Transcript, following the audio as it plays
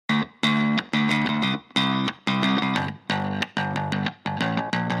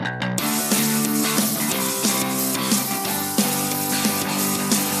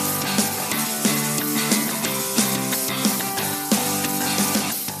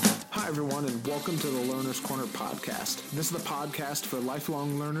everyone, and welcome to the Learner's Corner podcast. This is the podcast for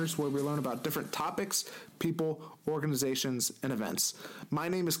lifelong learners where we learn about different topics, people, organizations, and events. My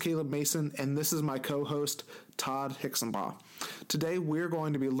name is Caleb Mason, and this is my co-host, Todd Hicksenbaugh. Today, we're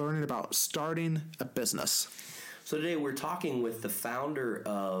going to be learning about starting a business. So today we're talking with the founder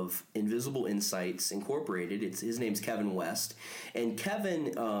of Invisible Insights Incorporated. His name's Kevin West. And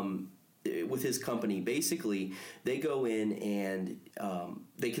Kevin, with his company, basically they go in and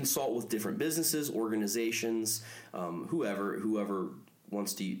they consult with different businesses, organizations, whoever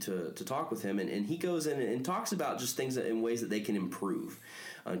wants to talk with him, and he goes in and talks about just things in ways that they can improve.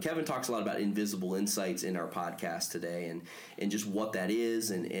 Kevin talks a lot about Invisible Insights in our podcast today, and just what that is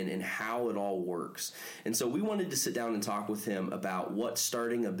and how it all works. And so we wanted to sit down and talk with him about what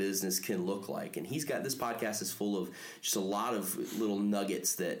starting a business can look like. And he's got, this podcast is full of just a lot of little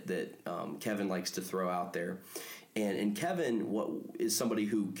nuggets that Kevin likes to throw out there. And Kevin is somebody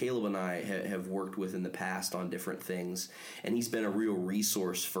who Caleb and I have worked with in the past on different things, and he's been a real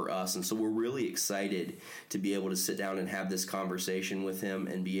resource for us. And so we're really excited to be able to sit down and have this conversation with him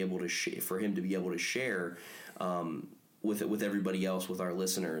and be able to for him to be able to share with everybody else, with our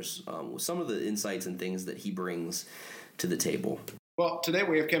listeners, with some of the insights and things that he brings to the table. Well, today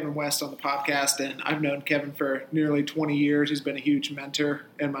we have Kevin West on the podcast, and I've known Kevin for nearly 20 years. He's been a huge mentor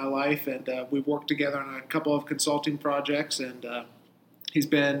in my life, and we've worked together on a couple of consulting projects, and he's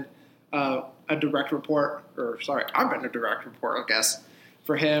been I've been a direct report, I guess,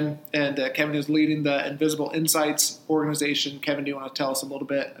 for him. And Kevin is leading the Invisible Insights organization. Kevin, do you want to tell us a little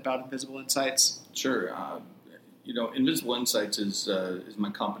bit about Invisible Insights? Sure. Invisible Insights is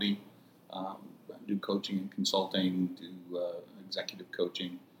my company. I do coaching and consulting, do executive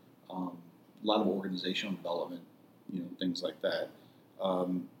coaching, a lot of organizational development, things like that.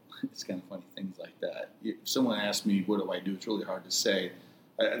 It's kind of funny, things like that. If someone asks me, what do I do? It's really hard to say.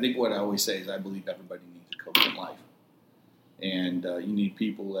 I think what I always say is I believe everybody needs a coach in life. And you need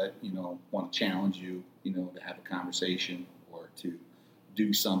people that, want to challenge you, to have a conversation or to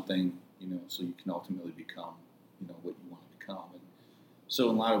do something, so you can ultimately become, what you want to become. And so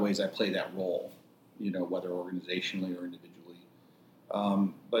in a lot of ways I play that role, whether organizationally or individually.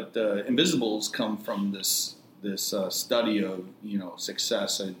 But Invisibles come from this study of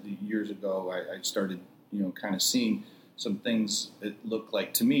success. Years ago, I started kind of seeing some things that looked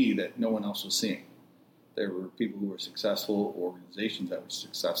like to me that no one else was seeing. There were people who were successful, organizations that were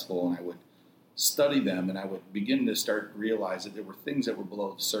successful, and I would study them, and I would begin to start to realize that there were things that were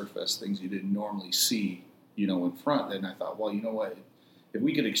below the surface, things you didn't normally see, in front. And I thought, well, you know what? If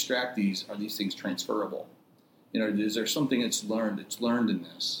we could extract these, are these things transferable? Is there something that's learned in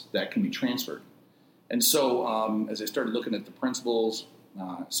this that can be transferred? And so as I started looking at the principles,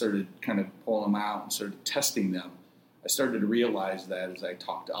 started kind of pulling them out and started testing them, I started to realize that as I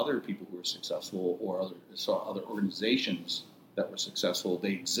talked to other people who were successful or saw other organizations that were successful,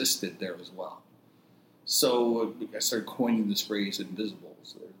 they existed there as well. So I started coining this phrase,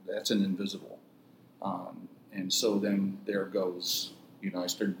 invisibles. That's an invisible. And so then there goes, I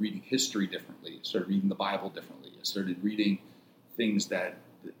started reading history differently. I started reading the Bible differently. I started reading things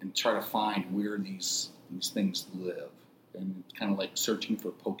and try to find where these things live. And it's kind of like searching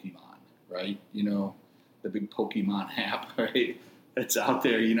for Pokemon, right? The big Pokemon app, right? That's out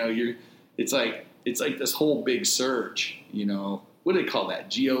there. It's like this whole big search. What do they call that?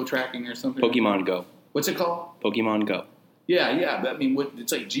 Geo-tracking or something? Pokemon Go. What's it called? Pokemon Go. Yeah. But,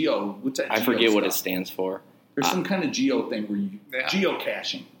 it's like geo. What's that? I forget what it stands for. There's some kind of geo thing where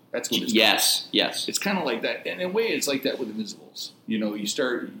geocaching. That's what it's called. Yes. It's kind of like that. And in a way, it's like that with Invisibles.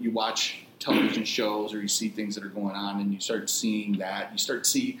 You watch television shows or you see things that are going on and you start seeing that. You start to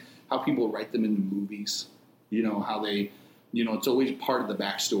see how people write them into movies. How they, it's always part of the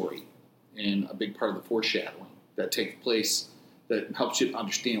backstory and a big part of the foreshadowing that takes place that helps you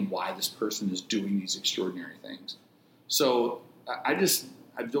understand why this person is doing these extraordinary things. So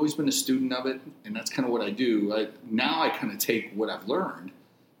I've always been a student of it, and that's kind of what I do. Now I kind of take what I've learned,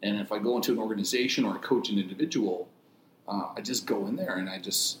 and if I go into an organization or I coach an individual, I just go in there and I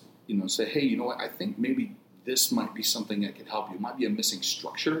just, say, hey, you know what, I think maybe this might be something that could help you. It might be a missing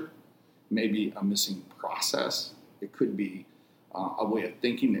structure, maybe a missing process. It could be a way of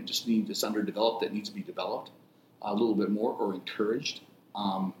thinking that's underdeveloped, that needs to be developed a little bit more or encouraged.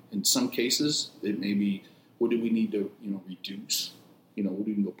 In some cases, it may be, what do we need to, reduce? What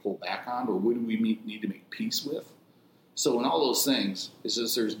do we need to pull back on, or what do we need to make peace with? So in all those things, it's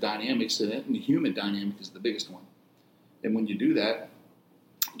just there's dynamics in it, and the human dynamic is the biggest one. And when you do that,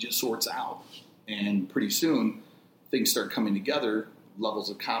 it just sorts out. And pretty soon, things start coming together, levels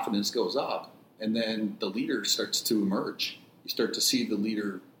of confidence goes up, and then the leader starts to emerge. you start to see the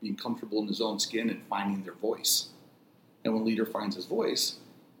leader being comfortable in his own skin and finding their voice. And when a leader finds his voice,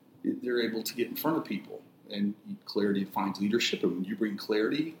 they're able to get in front of people. And clarity defines leadership. And when you bring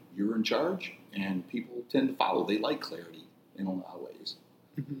clarity, you're in charge. And people tend to follow. They like clarity in a lot of ways.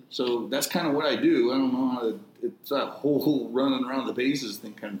 Mm-hmm. So that's kind of what I do. I don't know how to, it's a whole running around the bases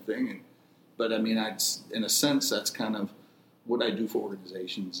thing kind of thing. But I mean, in a sense, that's kind of what I do for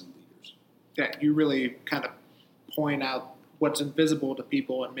organizations and leaders. Yeah, you really kind of point out what's invisible to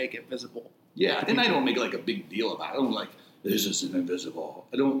people and make it visible. Yeah, and I don't make like a big deal about it. I don't like, this isn't invisible.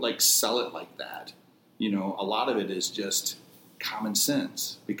 I don't like sell it like that. You know, a lot of it is just common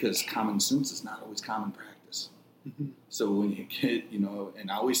sense, because common sense is not always common practice. Mm-hmm. So when you get, you know, and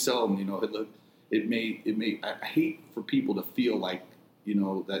I always tell them, you know, look, I hate for people to feel like, you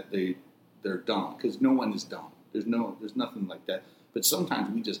know, that they're dumb, because no one is dumb. There's nothing like that. But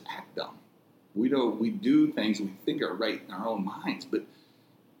sometimes we just act dumb. We do things we think are right in our own minds, but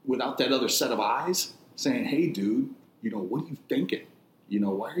without that other set of eyes saying, hey, dude, you know, what are you thinking? You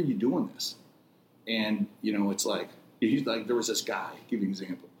know, why are you doing this? And, you know, it's like, there was this guy, give you an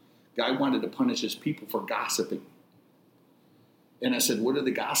example. Guy wanted to punish his people for gossiping. And I said, what are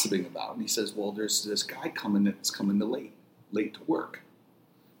they gossiping about? And he says, well, there's this guy that's coming late to work.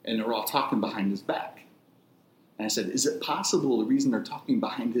 And they're all talking behind his back. And I said, is it possible the reason they're talking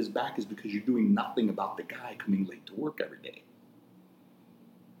behind his back is because you're doing nothing about the guy coming late to work every day?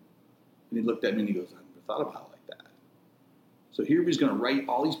 And he looked at me and he goes, I never thought about it like that. So here he's going to write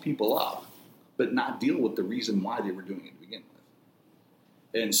all these people up, but not deal with the reason why they were doing it to begin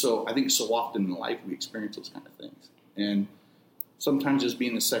with. And so I think so often in life we experience those kind of things. And sometimes just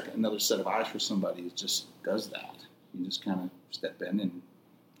being another set of eyes for somebody, it just does that. You just kind of step in and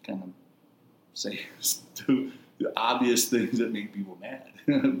kind of say the obvious things that make people mad.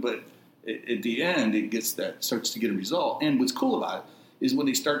 But at the end, starts to get a result. And what's cool about it is when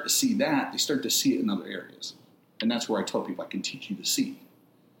they start to see that, they start to see it in other areas. And that's where I tell people I can teach you to see.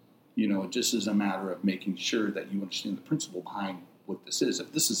 You know, it just is a matter of making sure that you understand the principle behind what this is.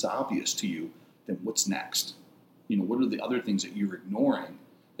 If this is obvious to you, then what's next? You know, what are the other things that you're ignoring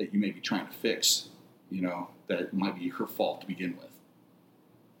that you may be trying to fix, you know, that might be your fault to begin with?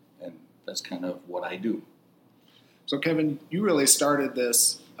 And that's kind of what I do. So, Kevin, you really started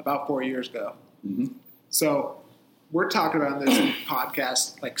this about 4 years ago. Mm-hmm. So we're talking about this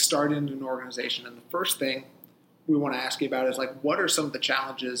podcast, like starting an organization. And the first thing we want to ask you about is, like, what are some of the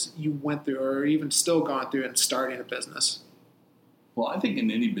challenges you went through or even still gone through in starting a business? Well, I think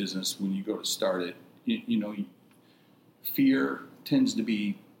in any business, when you go to start it, you know, fear tends to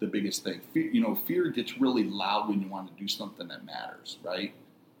be the biggest thing. Fear gets really loud when you want to do something that matters, right?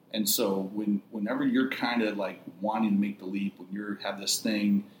 And so whenever you're kind of like wanting to make the leap, when you have this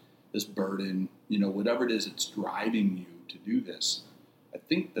thing, this burden, you know, whatever it is that's driving you to do this, I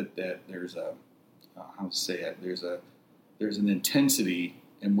think that there's there's an intensity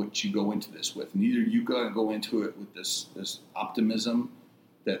in which you go into this with. And either you got to go into it with this optimism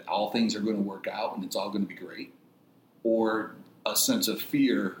that all things are going to work out and it's all going to be great, or a sense of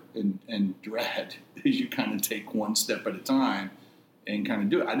fear and dread as you kind of take one step at a time and kind of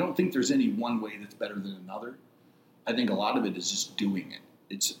do it. I don't think there's any one way that's better than another. I think a lot of it is just doing it.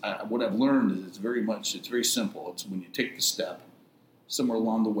 It's what I've learned is it's very simple. It's when you take the step, somewhere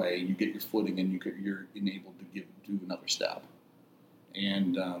along the way, you get your footing and you're enabled to do another step.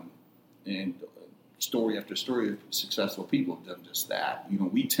 And story after story of successful people have done just that. You know,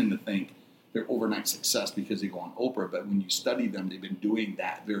 we tend to think they're overnight success because they go on Oprah, but when you study them, they've been doing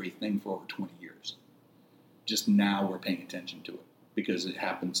that very thing for over 20 years. Just now we're paying attention to it because it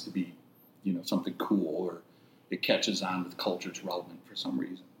happens to be, you know, something cool, or it catches on with culture, it's relevant for some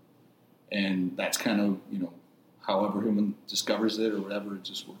reason. And that's kind of, you know, however human discovers it or whatever, it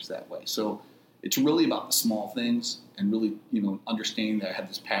just works that way. So it's really about the small things and really, you know, understanding that I have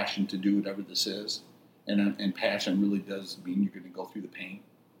this passion to do whatever this is. And passion really does mean you're going to go through the pain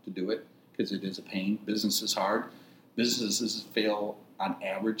to do it, because it is a pain. Business is hard. Businesses fail on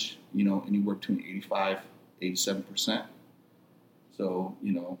average, you know, anywhere between 85, 87%. So,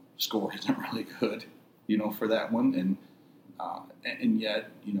 you know, score isn't really good, you know, for that one. And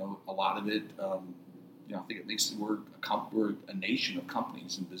yet, you know, a lot of it, you know, I think at least we're a nation of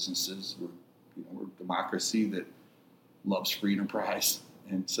companies and businesses. We're a democracy that loves free enterprise.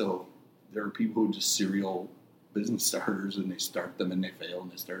 And so there are people who are just serial business starters, and they start them and they fail,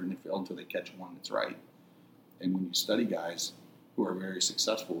 and they start and they fail until they catch one that's right. And when you study guys who are very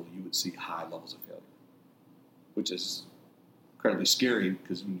successful, you would see high levels of failure, which is incredibly scary,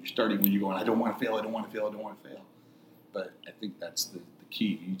 because when you're going, I don't want to fail, I don't want to fail, I don't want to fail. But I think that's the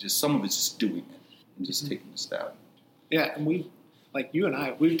key. Some of it's just doing it and just taking a step. Yeah, and you and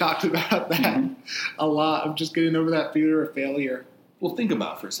I, we've talked about that a lot of just getting over that fear of failure. Well, think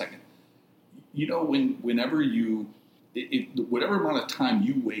about it for a second. Whenever whatever amount of time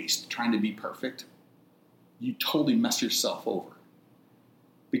you waste trying to be perfect, you totally mess yourself over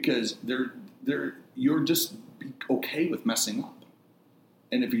because you're just okay with messing up.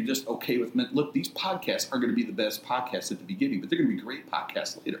 And if you're just okay with look, these podcasts are going to be the best podcasts at the beginning, but they're going to be great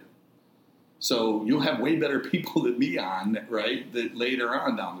podcasts later. So you'll have way better people than me on, right, that later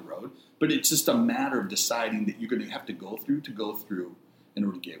on down the road. But it's just a matter of deciding that you're going to have to go through in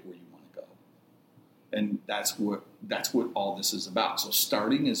order to get where you want to go. And that's what all this is about. So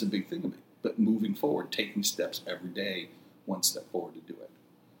starting is a big thing of it, but moving forward, taking steps every day, one step forward to do it.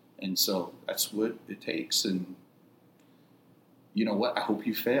 And so that's what it takes. And you know what? I hope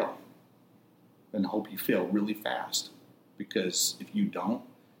you fail. And I hope you fail really fast. Because if you don't,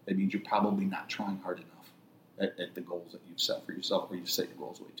 that means you're probably not trying hard enough at the goals that you've set for yourself, or you've set your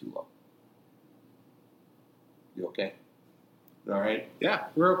goals way too low. You okay? All right? Yeah,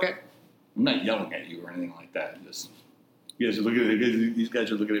 we're okay. I'm not yelling at you or anything like that. These guys are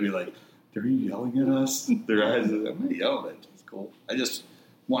looking at me like, they're yelling at us? Their eyes, I'm not yelling at you. It's cool. I just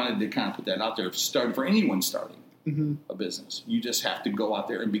wanted to kind of put that out there. For anyone starting a business, you just have to go out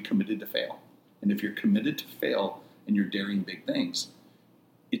there and be committed to fail. And if you're committed to fail and you're daring big things,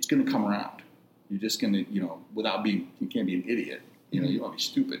 it's going to come around. You're just going to, you can't be an idiot. You don't want to be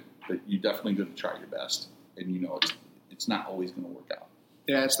stupid, but you're definitely going to try your best. And it's not always going to work out.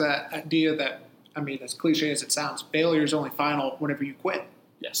 Yeah, it's that idea that, as cliche as it sounds, failure is only final whenever you quit.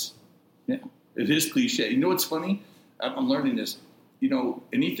 Yes. Yeah. It is cliche. You know what's funny? I'm learning this.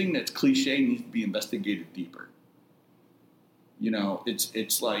 Anything that's cliche needs to be investigated deeper.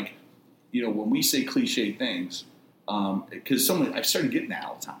 It's like, when we say cliche things, because I started getting that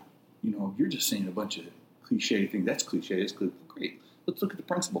all the time. You're just saying a bunch of cliche things. That's cliche. It's great. Let's look at the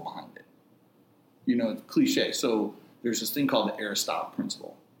principle behind it. It's cliche. So there's this thing called the Aristotle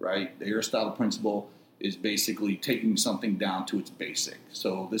principle, right? The Aristotle principle is basically taking something down to its basic.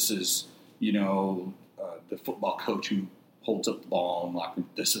 So this is, the football coach who holds up the ball and like,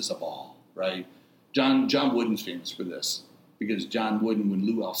 this is a ball, right? John Wooden's famous for this because John Wooden, when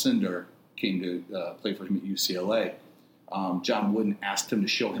Lou Alcindor came to play for him at UCLA, John Wooden asked him to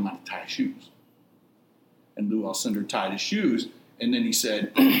show him how to tie shoes. And Lou Alcindor tied his shoes, and then he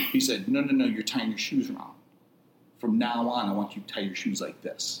said, no, you're tying your shoes wrong. From now on, I want you to tie your shoes like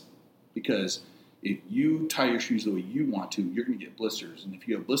this. Because if you tie your shoes the way you want to, you're going to get blisters. And if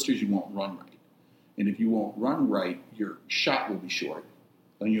you have blisters, you won't run right. And if you won't run right, your shot will be short.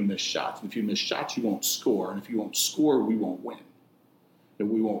 And you'll miss shots. And if you miss shots, you won't score. And if you won't score, we won't win. If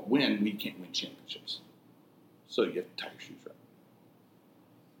we won't win, we can't win championships. So you have to tie your shoes right.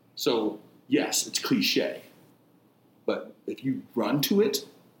 So, yes, it's cliche. But if you run to it,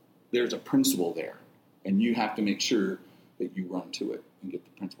 there's a principle there. And you have to make sure that you run to it and get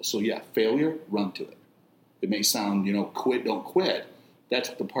the principle. So, yeah, failure, run to it. It may sound, quit, don't quit. That's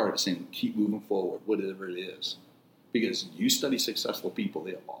the part of saying keep moving forward, whatever it is. Because you study successful people,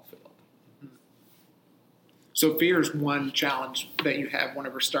 they have all failed. So fear is one challenge that you have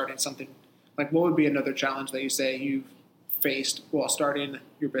whenever starting something. Like, what would be another challenge that you say you've faced while starting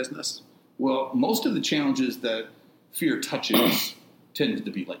your business? Well, most of the challenges that fear touches tend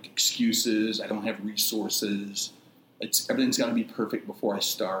to be like excuses. I don't have resources. Everything's got to be perfect before I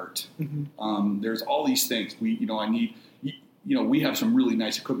start. There's all these things. We have some really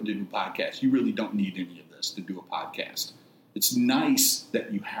nice equipment to do podcasts. You really don't need any of this to do a podcast. It's nice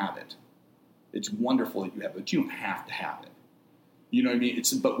that you have it. It's wonderful that you have it, but you don't have to have it. You know what I mean?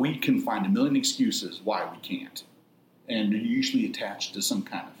 But we can find a million excuses why we can't. And they're usually attached to some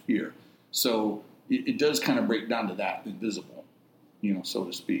kind of fear. So it does kind of break down to that invisible, so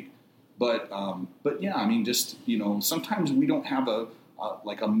to speak. But yeah, sometimes we don't have a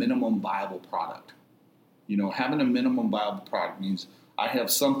minimum viable product. Having a minimum viable product means I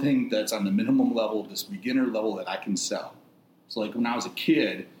have something that's on the minimum level, this beginner level that I can sell. So like when I was a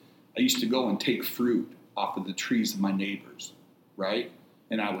kid, I used to go and take fruit off of the trees of my neighbors, right?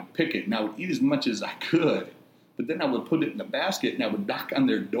 And I would pick it and I would eat as much as I could. But then I would put it in a basket and I would knock on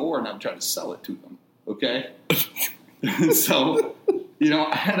their door and I would try to sell it to them, okay? So,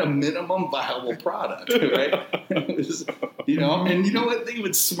 I had a minimum viable product, right? It was, and you know what? They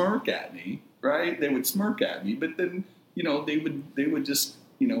would smirk at me, right? They would smirk at me, but then, they would just,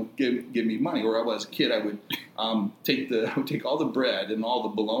 give me money. Or I was a kid, I would take all the bread and all the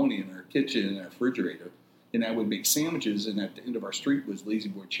bologna in our kitchen and our refrigerator, and I would make sandwiches. And at the end of our street was Lazy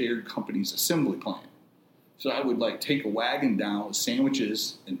Boy Chair Company's assembly plant. So I would like take a wagon down with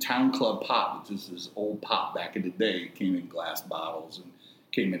sandwiches and Town Club pop, which is this old pop back in the day. It came in glass bottles and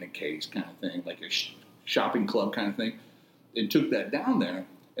came in a case kind of thing, like a shopping club kind of thing. And took that down there,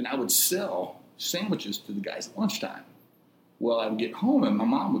 and I would sell sandwiches to the guys at lunchtime. Well, I would get home, and my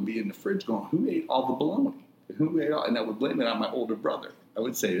mom would be in the fridge going, "Who ate all the bologna? Who ate all?" And I would blame it on my older brother. I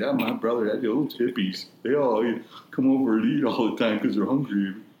would say, "Yeah, my brother, the old hippies, they all come over and eat all the time because they're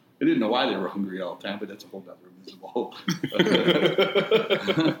hungry." I didn't know why they were hungry all the time, but that's a whole other invisible.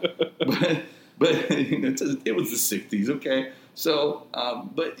 but it was the 60s, okay? So,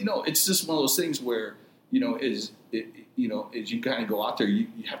 but, it's just one of those things where, as you kind of go out there, you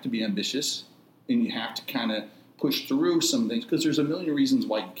have to be ambitious, and you have to kind of push through some things, because there's a million reasons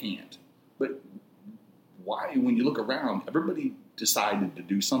why you can't. But why, when you look around, everybody decided to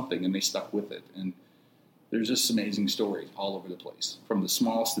do something, and they stuck with it. And there's just amazing stories all over the place, from the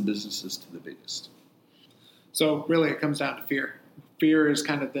smallest of businesses to the biggest. So really it comes down to fear. Fear is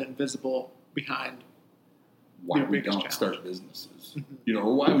kind of the invisible behind why we don't start businesses,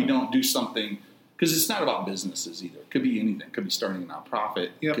 or why we don't do something, because it's not about businesses either. It could be anything. It could be starting a nonprofit.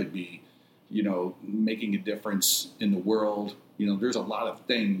 Yep. It could be, making a difference in the world. There's a lot of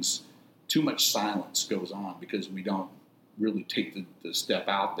things. Too much silence goes on because we don't really take the step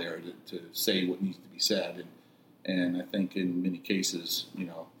out there to say what needs to be said. And I think in many cases,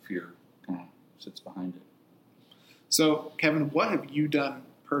 fear kind of sits behind it. So, Kevin, what have you done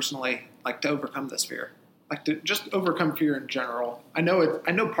personally, like, to overcome this fear? Like, to just overcome fear in general? I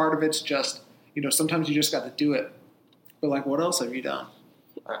know part of it's just, sometimes you just got to do it. But, like, what else have you done?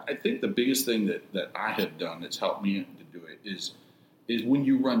 I think the biggest thing that I have done that's helped me to do it is when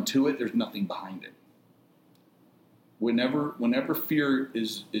you run to it, there's nothing behind it. Whenever fear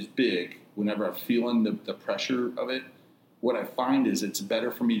is big, whenever I'm feeling the pressure of it, what I find is it's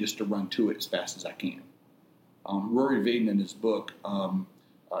better for me just to run to it as fast as I can. Rory Vaden in his book,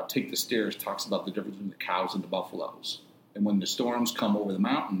 Take the Stairs, talks about the difference between the cows and the buffaloes. And when the storms come over the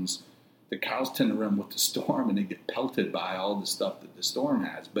mountains, the cows tend to run with the storm, and they get pelted by all the stuff that the storm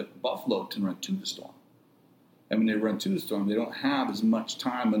has. But buffalo tend to run to the storm. And when they run to the storm, they don't have as much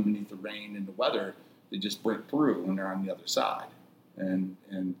time underneath the rain and the weather. They just break through when they're on the other side. And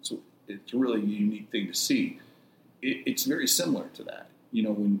so it's really a unique thing to see. It's very similar to that.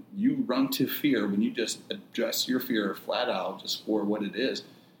 When you run to fear, when you just address your fear flat out just for what it is,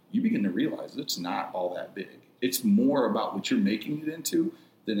 you begin to realize it's not all that big. It's more about what you're making it into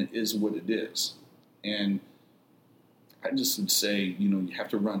than it is what it is. And I just would say, you have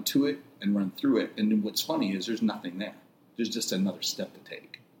to run to it and run through it. And then what's funny is there's nothing there. There's just another step to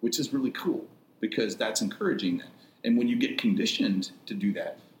take, which is really cool because that's encouraging them. And when you get conditioned to do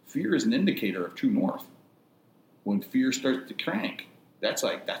that, fear is an indicator of true north. When fear starts to crank, that's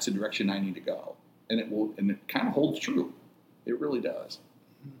a direction I need to go. And it kind of holds true. It really does.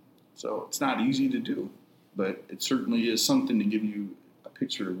 So it's not easy to do, but it certainly is something to give you a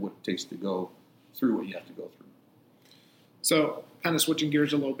picture of what it takes to go through what you have to go through. So kind of switching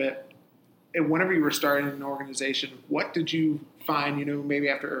gears a little bit, and whenever you were starting an organization, what did you find, maybe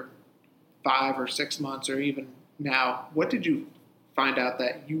after 5 or 6 months or even now, what did you find out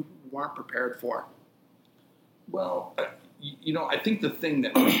that you weren't prepared for? Well, I think the thing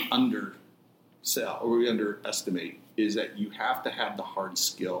that we undersell or we underestimate is that you have to have the hard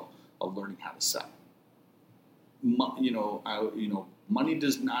skill of learning how to sell. Money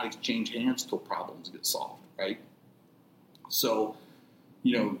does not exchange hands till problems get solved, right? So,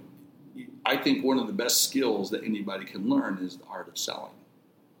 I think one of the best skills that anybody can learn is the art of selling.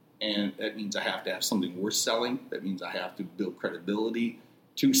 And that means I have to have something worth selling. That means I have to build credibility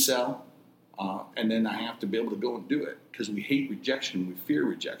to sell. And then I have to be able to go and do it because we hate rejection. We fear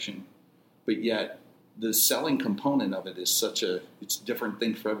rejection. But yet the selling component of it is it's a different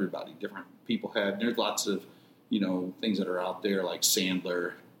thing for everybody. Different people there's lots of, things that are out there like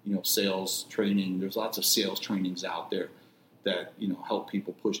Sandler, sales training. There's lots of sales trainings out there that, help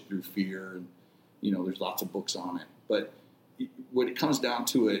people push through fear. And, there's lots of books on it. But when it comes down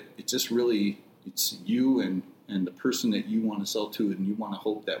to it, it's just really, it's you and the person that you want to sell to, and you want to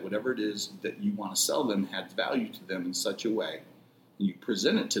hope that whatever it is that you want to sell them has value to them in such a way, and you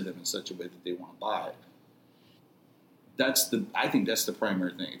present it to them in such a way that they want to buy it. I think that's the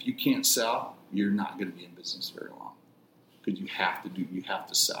primary thing. If you can't sell, you're not going to be in business very long because you have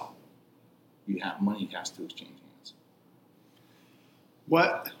to sell. Money has to exchange hands.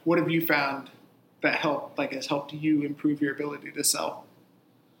 What have you found that has helped you improve your ability to sell?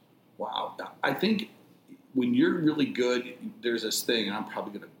 Wow. I think when you're really good, there's this thing, and I'm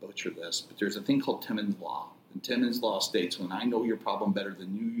probably going to butcher this, but there's a thing called Timmons Law. And Timmons Law states, when I know your problem better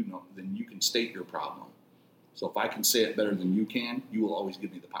than you can state your problem, So if I can say it better than you can, you will always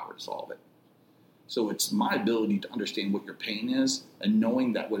give me the power to solve it. So it's my ability to understand what your pain is and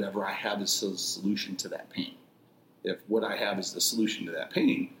knowing that whatever I have is the solution to that pain. If what I have is the solution to that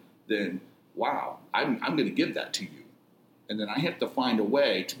pain, then wow, I'm going to give that to you. And then I have to find a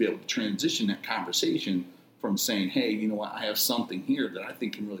way to be able to transition that conversation from saying, hey, you know what, I have something here that I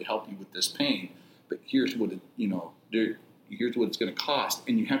think can really help you with this pain, but here's what here's what it's going to cost.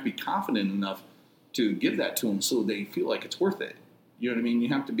 And you have to be confident enough to give that to them so they feel like it's worth it. You know what I mean? You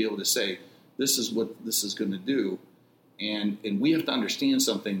have to be able to say, this is what this is going to do. And we have to understand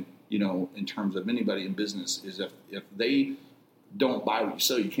something, in terms of anybody in business, is if they don't buy what you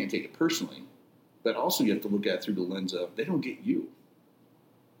sell, you can't take it personally. But also you have to look at it through the lens of they don't get you.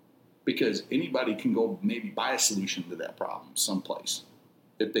 Because anybody can go maybe buy a solution to that problem someplace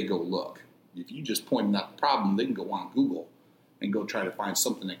if they go look. If you just point out the problem, they can go on Google and go try to find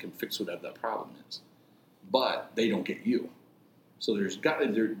something that can fix whatever that problem is. But they don't get you. So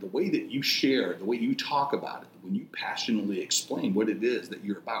the way that you share, the way you talk about it, when you passionately explain what it is that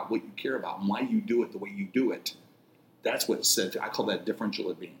you're about, what you care about, and why you do it the way you do it, that's what said. I call that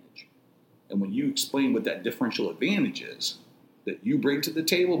differential advantage. And when you explain what that differential advantage is that you bring to the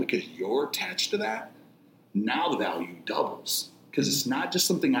table because you're attached to that, now the value doubles. Because it's not just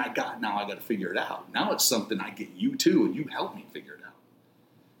something I got, now I got to figure it out. Now it's something I get you to, and you help me figure it out.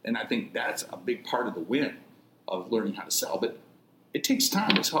 And I think that's a big part of the win of learning how to sell. But it takes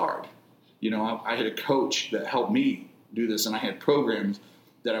time. It's hard. I had a coach that helped me do this, and I had programs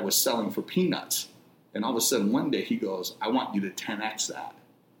that I was selling for peanuts. And all of a sudden, one day he goes, I want you to 10X that.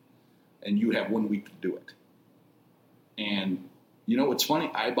 And you have 1 week to do it. And what's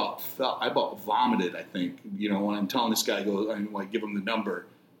funny? I about vomited, I think, when I'm telling this guy, I give him the number.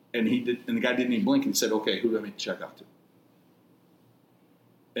 And the guy didn't even blink and said, okay, who do I make the check out to?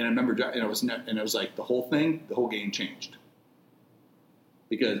 And I remember, and it was like the whole game changed.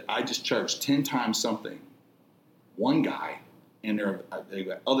 Because I just charged 10 times something, one guy, and they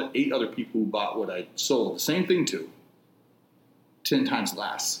got 8 other people who bought what I sold the same thing to, 10 times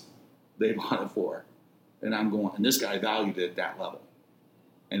less they bought it for. And I'm going, and this guy valued it at that level.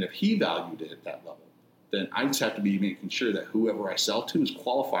 And if he valued it at that level, then I just have to be making sure that whoever I sell to is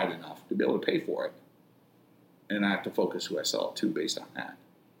qualified enough to be able to pay for it. And I have to focus who I sell it to based on that.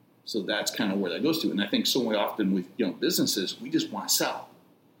 So that's kind of where that goes to. And I think so often with businesses, we just want to sell.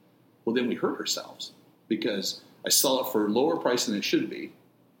 Well, then we hurt ourselves because I sell it for a lower price than it should be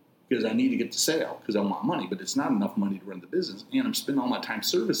because I need to get the sale because I want money, but it's not enough money to run the business. And I'm spending all my time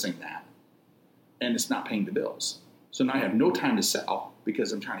servicing that, and it's not paying the bills. So now I have no time to sell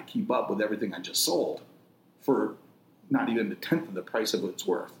because I'm trying to keep up with everything I just sold for not even the 10th of the price of what it's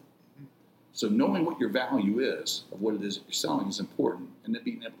worth. So knowing what your value is of what it is that you're selling is important, and then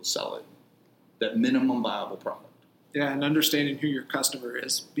being able to sell it, that minimum viable product. Yeah, and understanding who your customer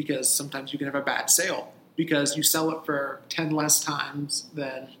is, because sometimes you can have a bad sale because you sell it for 10 less times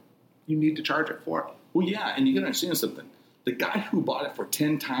than you need to charge it for. Well, yeah, and you got to understand something. The guy who bought it for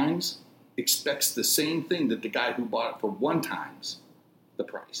 10 times expects the same thing that the guy who bought it for 1 times the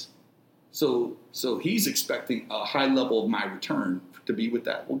price. So he's expecting a high level of my return to be with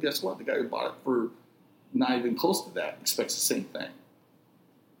that. Well, guess what? The guy who bought it for not even close to that expects the same thing.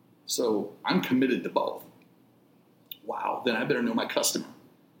 So I'm committed to both. Wow, then I better know my customer.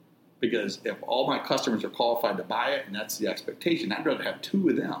 Because if all my customers are qualified to buy it and that's the expectation, I'd rather have 2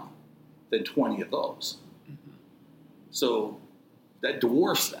 of them than 20 of those. Mm-hmm. So that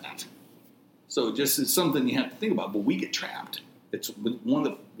dwarfs that. So just it's something you have to think about. But we get trapped. It's when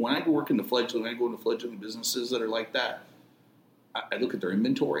I go work in the fledgling businesses that are like that, I look at their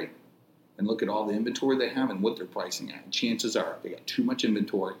inventory and look at all the inventory they have and what they're pricing at. And chances are they got too much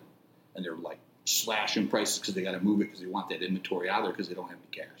inventory and they're like slashing prices because they got to move it because they want that inventory out there because they don't have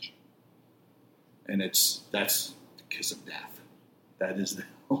any cash. And that's the kiss of death. That is the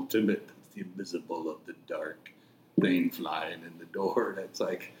ultimate, that's the invisible of the dark thing flying in the door. That's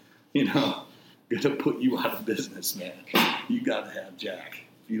like, going to put you out of business, man. You got to have Jack.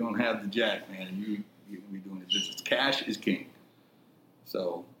 If you don't have the Jack, man, you'll be doing the business. Cash is king.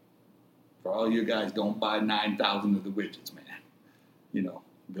 So for all you guys, don't buy 9,000 of the widgets, man.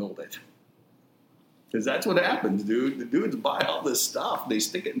 Build it. Because that's what happens, dude. The dudes buy all this stuff. They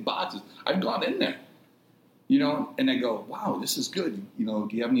stick it in boxes. I've gone in there, and I go, wow, this is good. Do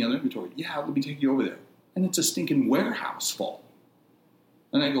you have any other inventory? Yeah, let me take you over there. And it's a stinking warehouse full.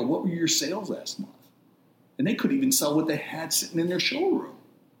 And I go, what were your sales last month? And they couldn't even sell what they had sitting in their showroom.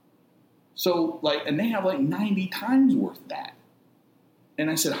 So, and they have 90 times worth of that. And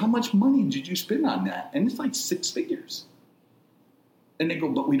I said, how much money did you spend on that? And it's like 6 figures. And they go,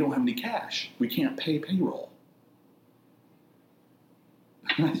 but we don't have any cash. We can't pay payroll.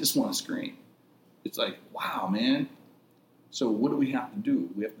 and I just want to scream. It's like, wow, man. So what do we have to do?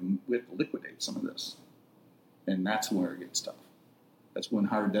 We have to liquidate some of this, and that's where it gets tough. That's when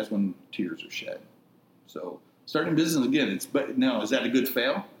tears are shed. So starting business again, is that a good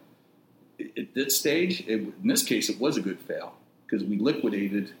fail? At this stage, in this case, it was a good fail because we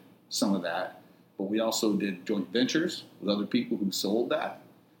liquidated some of that, but we also did joint ventures with other people who sold that,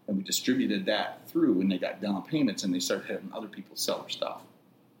 and we distributed that through when they got down payments and they started having other people sell their stuff.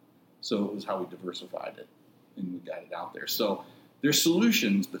 So it was how we diversified it, and we got it out there. So there's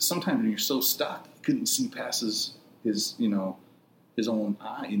solutions, but sometimes when you're so stuck, you couldn't see past his own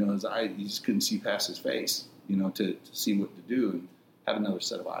eye, his eye, he just couldn't see past his face, to see what to do, and have another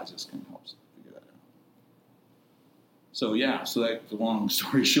set of eyes just kind of helps figure that out. So that's a long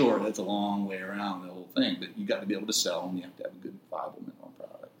story short. That's a long way around the whole thing, but you got to be able to sell, and you have to have a good, viable minimum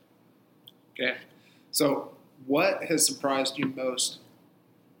product. Okay. So what has surprised you most,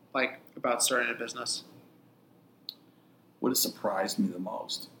 about starting a business? What has surprised me the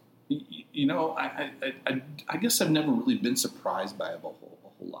most? I guess I've never really been surprised by a whole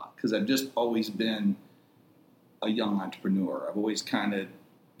lot because I've just always been a young entrepreneur. I've always kind of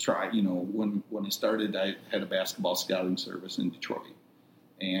tried, when I started, I had a basketball scouting service in Detroit,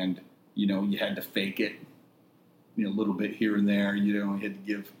 and, you had to fake it, a little bit here and there, you had to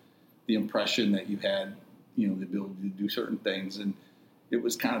give the impression that you had, the ability to do certain things, and it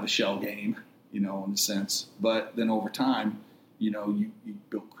was kind of a shell game, in a sense, but then over time, you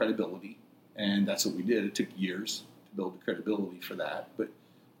built credibility, and that's what we did. It took years to build the credibility for that. But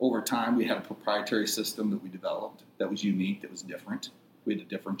over time, we had a proprietary system that we developed that was unique, that was different. We had a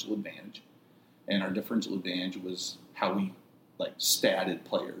differential advantage. And our differential advantage was how we, statted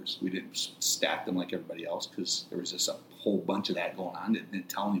players. We didn't stat them like everybody else because there was just a whole bunch of that going on. It didn't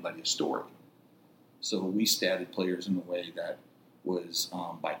tell anybody a story. So we statted players in a way that was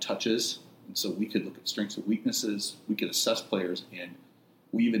by touches. And so we could look at strengths and weaknesses. We could assess players, and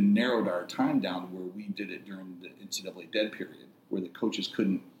we even narrowed our time down to where we did it during the NCAA dead period, where the coaches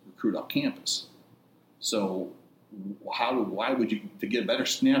couldn't recruit off campus. So why would you, to get a better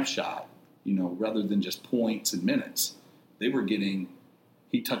snapshot, rather than just points and minutes, they were getting,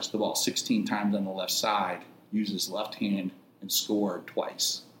 he touched the ball 16 times on the left side, used his left hand, and scored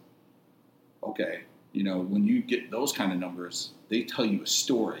twice. Okay, when you get those kind of numbers, they tell you a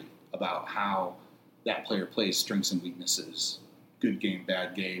story about how that player plays, strengths and weaknesses, good game,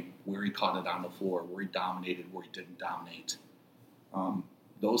 bad game, where he caught it on the floor, where he dominated, where he didn't dominate,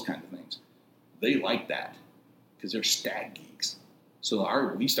 those kind of things. They like that because they're stat geeks.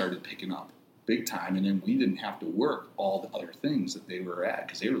 So we started picking up big time, and then we didn't have to work all the other things that they were at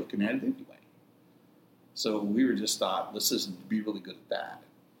because they were looking at it anyway. So we were just thought, let's just be really good at that.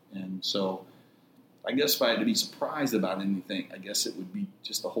 And so I guess if I had to be surprised about anything, I guess it would be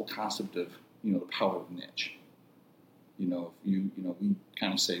just the whole concept of, the power of niche. If we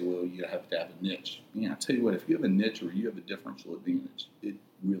kind of say, well, you have to have a niche. I tell you what, if you have a niche or you have a differential advantage, you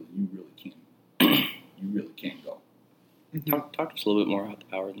really can. You really can go. Talk to us a little bit more about the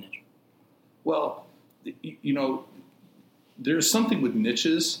power of the niche. Well, there's something with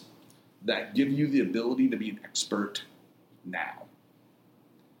niches that give you the ability to be an expert now.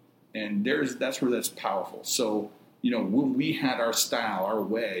 And that's where that's powerful. So, when we had our style, our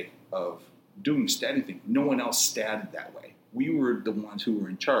way of doing statting things, no one else statted that way. We were the ones who were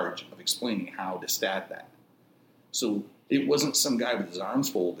in charge of explaining how to stat that. So it wasn't some guy with his arms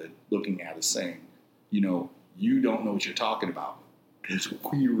folded looking at us saying, you don't know what you're talking about. Because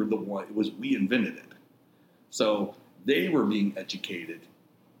we were the one, we invented it. So they were being educated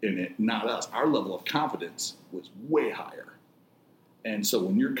in it, not us. Our level of confidence was way higher. And so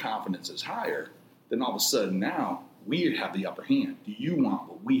when your confidence is higher, then all of a sudden now we have the upper hand. Do you want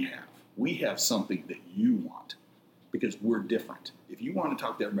what we have? We have something that you want because we're different. If you want to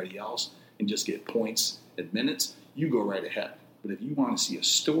talk to everybody else and just get points and minutes, you go right ahead. But if you want to see a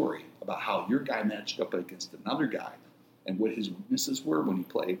story about how your guy matched up against another guy and what his weaknesses were when he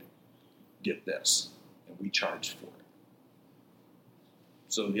played, get this. And we charged for it.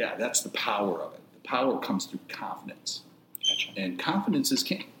 So, that's the power of it. The power comes through confidence. Gotcha. And confidence is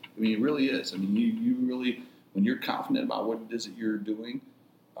king. It really is. You really, when you're confident about what it is that you're doing,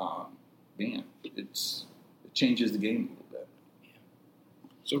 it changes the game a little bit. Yeah.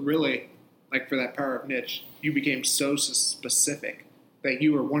 So really, for that power of niche, you became so specific that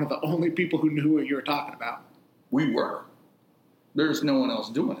you were one of the only people who knew what you were talking about. We were. There's no one else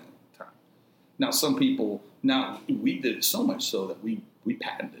doing it at the time. Now, we did it so much so that we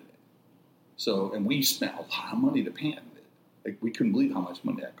patented it. So, and we spent a lot of money to patent it. We couldn't believe how much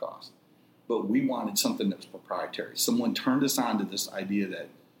money that cost. but we wanted something that was proprietary. Someone turned us on to this idea that,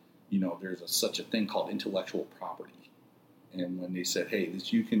 there's such a thing called intellectual property. And when they said, hey,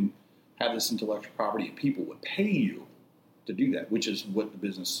 you can have this intellectual property and people would pay you to do that, which is what the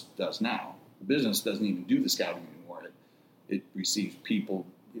business does now. The business doesn't even do the scouting anymore. It receives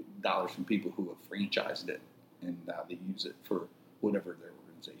dollars from people who have franchised it, and they use it for whatever their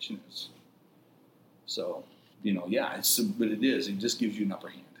organization is. So, but it just gives you an upper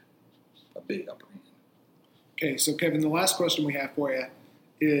hand, a big upper hand. Okay, so Kevin, the last question we have for you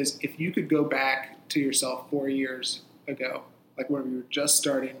is, if you could go back to yourself 4 years ago, like when you were just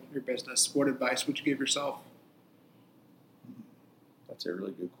starting your business, what advice would you give yourself? That's a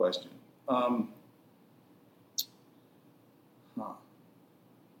really good question.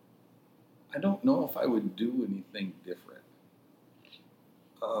 I don't know if I would do anything different.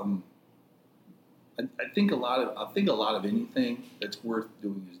 I think a lot of anything that's worth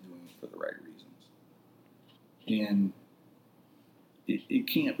doing is doing it for the right reasons. And it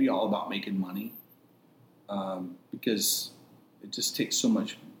can't be all about making money, because it just takes so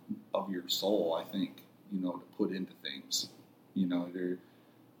much of your soul, I think, to put into things. There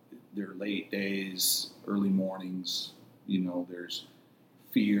are late days, early mornings, there's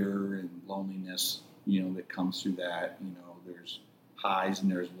fear and loneliness, that comes through that. There's highs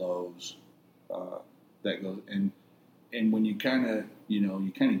and there's lows that goes. And when you kind of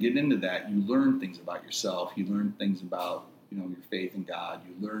get into that, you learn things about yourself. You learn things about, your faith in God.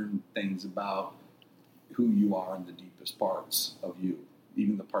 You learn things about who you are in the deepest parts of you,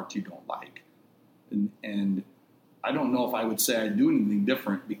 even the parts you don't like. And I don't know if I would say I'd do anything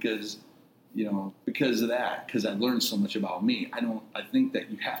different because of that, because I learned so much about me. I think that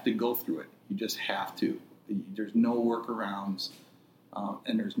you have to go through it. You just have to. There's no workarounds,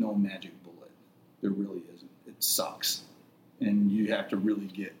 and there's no magic bullet. There really isn't. It sucks. And you have to really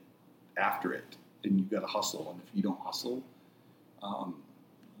get after it, and you've got to hustle. And if you don't hustle,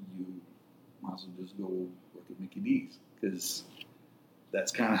 you might as well just go work at Mickey D's, because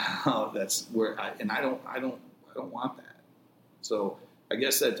that's kind of that's where I don't want that. So I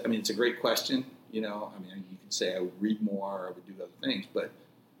guess it's a great question. You could say I would read more, or I would do other things, but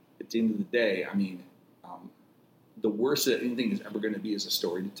at the end of the day, the worst that anything is ever going to be is a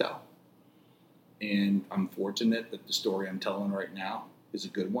story to tell. And I'm fortunate that the story I'm telling right now is a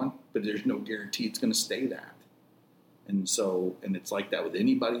good one, but there's no guarantee it's going to stay that. And it's like that with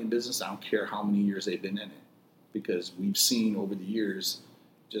anybody in business. I don't care how many years they've been in it, because we've seen over the years,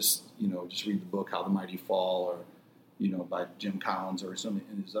 just read the book, How the Mighty Fall, or, by Jim Collins or some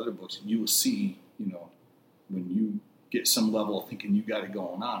in his other books, you will see, when you get some level of thinking you got it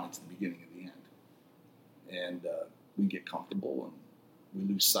going on, it's the beginning of the end. And we get comfortable and we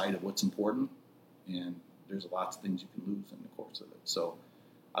lose sight of what's important. And there's lots of things you can lose in the course of it. So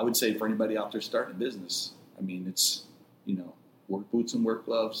I would say for anybody out there starting a business, it's, work boots and work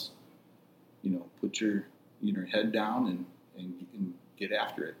gloves, put your head down and get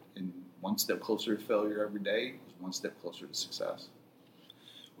after it. And one step closer to failure every day is one step closer to success.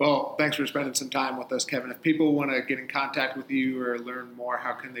 Well, thanks for spending some time with us, Kevin. If people want to get in contact with you or learn more,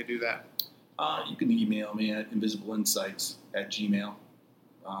 how can they do that? You can email me at invisibleinsights@gmail.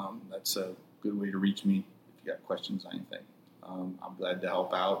 That's a good way to reach me if you got questions on anything. I'm glad to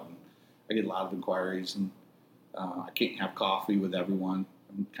help out. And I get a lot of inquiries, and I can't have coffee with everyone.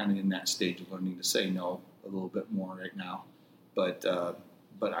 I'm kind of in that stage of learning to say no a little bit more right now. But I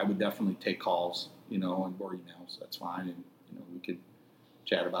would definitely take calls, or emails. That's fine, and we could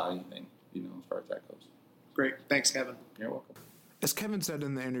chat about anything, as far as that goes. Great, thanks, Kevin. You're welcome. As Kevin said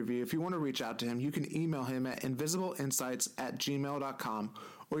in the interview, if you want to reach out to him, you can email him at invisibleinsights@gmail.com,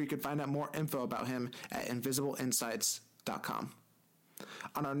 or you can find out more info about him at invisibleinsights.com.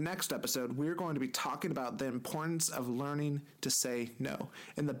 On our next episode, we're going to be talking about the importance of learning to say no.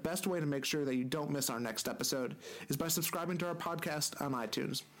 And the best way to make sure that you don't miss our next episode is by subscribing to our podcast on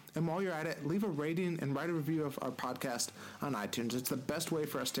iTunes. And while you're at it, leave a rating and write a review of our podcast on iTunes. It's the best way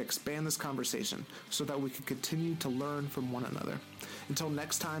for us to expand this conversation so that we can continue to learn from one another. Until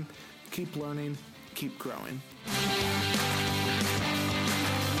next time, keep learning, keep growing.